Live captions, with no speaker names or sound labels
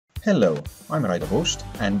Hello, I'm Host,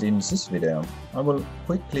 and in this video I will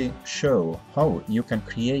quickly show how you can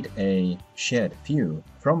create a shared view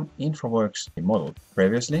from InfraWorks model.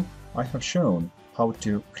 Previously, I have shown how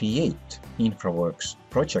to create InfraWorks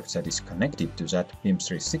projects that is connected to that BIM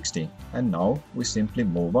 360, and now we simply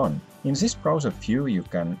move on. In this browser view you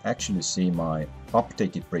can actually see my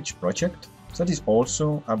updated bridge project that is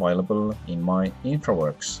also available in my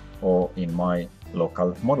InfraWorks or in my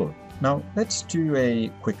local model. Now let's do a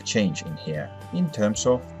quick change in here. In terms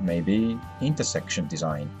of maybe intersection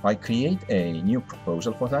design, I create a new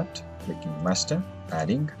proposal for that, clicking master,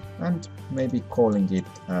 adding, and maybe calling it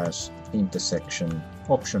as intersection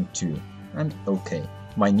option 2, and OK.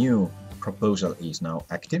 My new proposal is now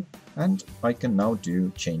active, and I can now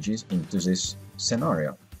do changes into this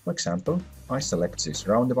scenario. For example, I select this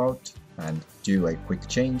roundabout and do a quick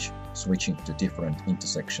change, switching to different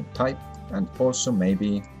intersection type, and also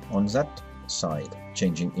maybe on that side,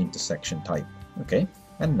 changing intersection type. Okay,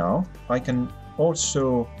 and now I can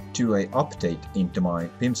also do a update into my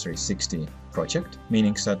BIM 360 project,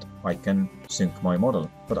 meaning that I can sync my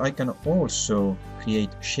model, but I can also create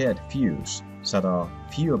shared views that are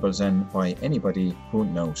viewable then by anybody who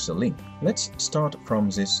knows the link. Let's start from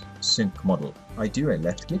this sync model. I do a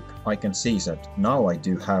left click. I can see that now I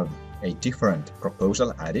do have a different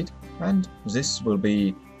proposal added, and this will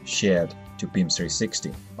be shared to BIM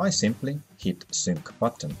 360. I simply hit sync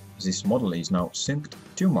button. This model is now synced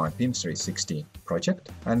to my BIM 360 project,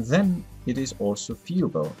 and then it is also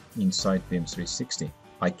viewable inside BIM 360.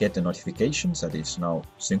 I get a notification that it's now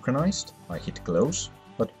synchronized. I hit close,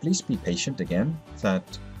 but please be patient again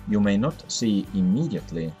that you may not see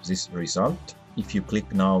immediately this result if you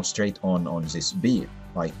click now straight on this B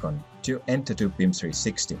icon to enter to BIM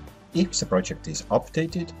 360. If the project is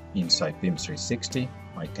updated inside BIM 360,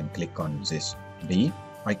 I can click on this B.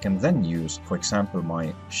 I can then use, for example,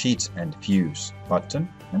 my Sheets and Views button,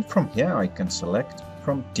 and from here I can select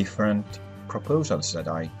from different proposals that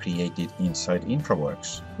I created inside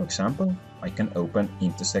InfraWorks. For example, I can open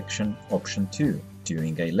intersection option 2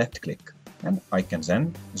 doing a left click, and I can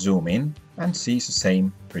then zoom in and see the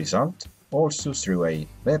same result also through a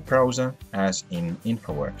web browser as in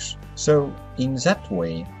InfraWorks. So in that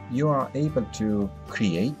way you are able to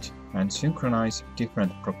create and synchronize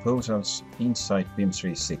different proposals inside BIM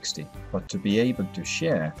 360. But to be able to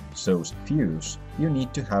share those views, you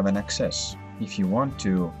need to have an access. If you want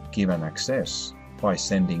to give an access by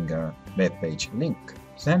sending a web page link,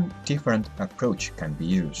 then different approach can be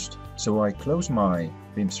used. So I close my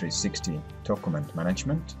BIM 360 document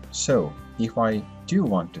management. So if I do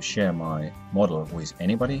want to share my model with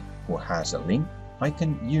anybody who has a link, I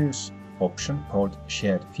can use option called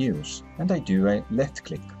shared views, and I do a left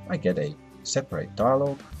click. I get a separate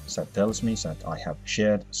dialog that tells me that I have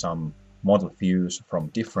shared some model views from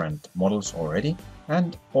different models already,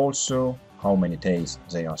 and also how many days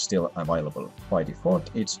they are still available. By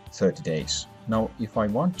default it's 30 days. Now if I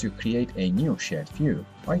want to create a new shared view,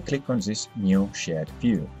 I click on this new shared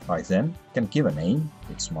view. I then can give a name,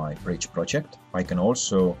 it's my bridge project. I can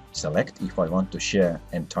also select if I want to share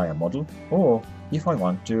entire model, or if I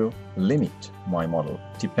want to limit my model.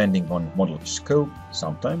 Depending on model scope,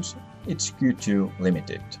 sometimes it's good to limit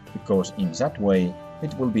it, because in that way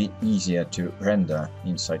it will be easier to render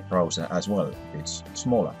inside browser as well if it's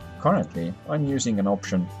smaller. Currently I'm using an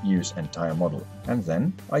option use entire model, and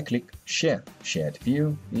then I click share. Shared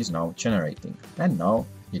view is now generating, and now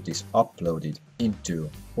it is uploaded into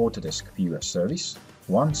Autodesk Viewer Service.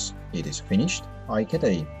 Once it is finished, I get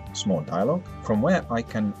a small dialog from where I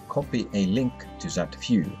can copy a link to that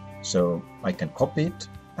view. So I can copy it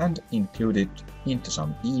and include it into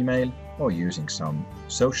some email or using some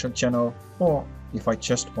social channel, or if I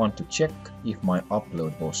just want to check if my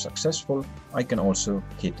upload was successful, I can also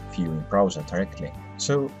hit view in browser directly.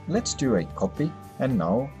 So let's do a copy, and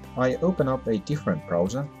now I open up a different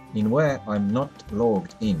browser in where I'm not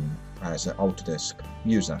logged in as an Autodesk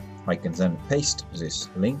user. I can then paste this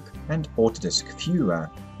link, and Autodesk Viewer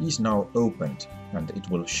is now opened, and it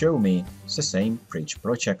will show me the same bridge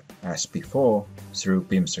project as before through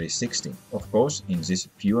BIM 360. Of course, in this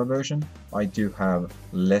viewer version, I do have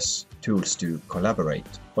less tools to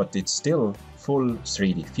collaborate, but it's still full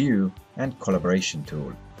 3D view and collaboration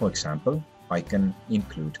tool. For example, I can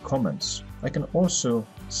include comments. I can also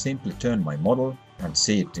simply turn my model and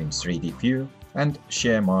see it in 3D view and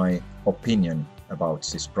share my opinion about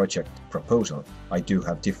this project proposal. I do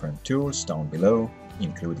have different tools down below,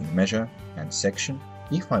 including measure and section.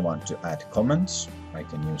 If I want to add comments, I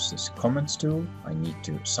can use this comments tool. I need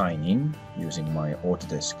to sign in using my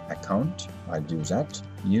Autodesk account. I'll do that.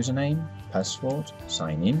 Username, password,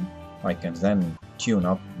 sign in. I can then tune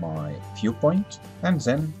up my viewpoint and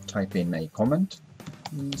then type in a comment.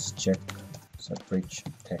 Please check the bridge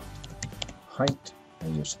text height. I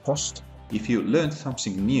use post. If you learned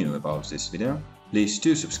something new about this video, please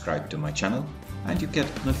do subscribe to my channel and you get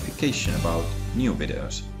notification about new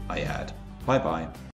videos I add. Bye bye.